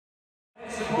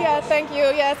Yeah, thank you.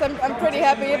 Yes, I'm pretty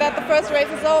happy that the first race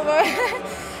is over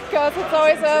because it's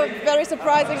always a very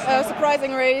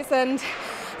surprising race, and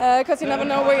because you never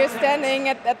know where you're standing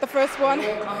at the first one.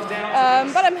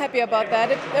 But I'm happy about that.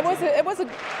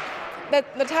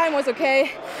 The time was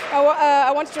okay.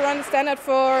 I wanted to run the standard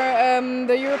for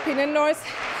the European indoors.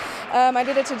 I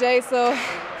did it today, so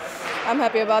I'm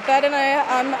happy about that, and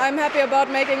I'm happy about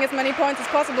making as many points as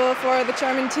possible for the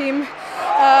German team.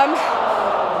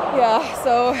 Yeah,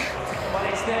 so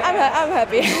I'm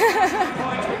happy.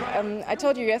 I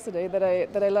told you yesterday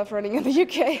that I love running in the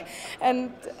UK,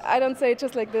 and I don't say it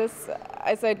just like this.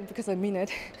 I say it because I mean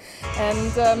it.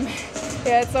 And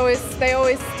yeah, they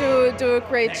always do a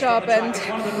great job, and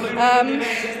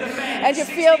you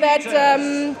feel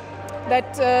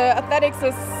that athletics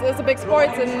is a big sport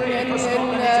in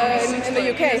the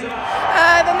UK.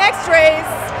 The next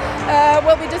race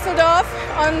will be Düsseldorf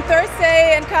on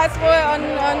Thursday and Karlsruhe on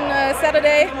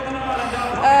Saturday.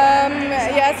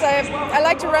 Yes, I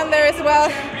like to run there as well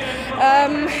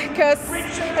because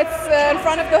it's in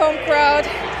front of the home crowd,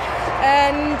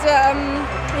 and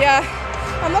yeah,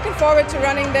 I'm looking forward to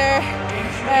running there,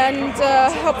 and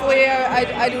hopefully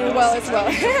I do well as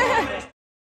well.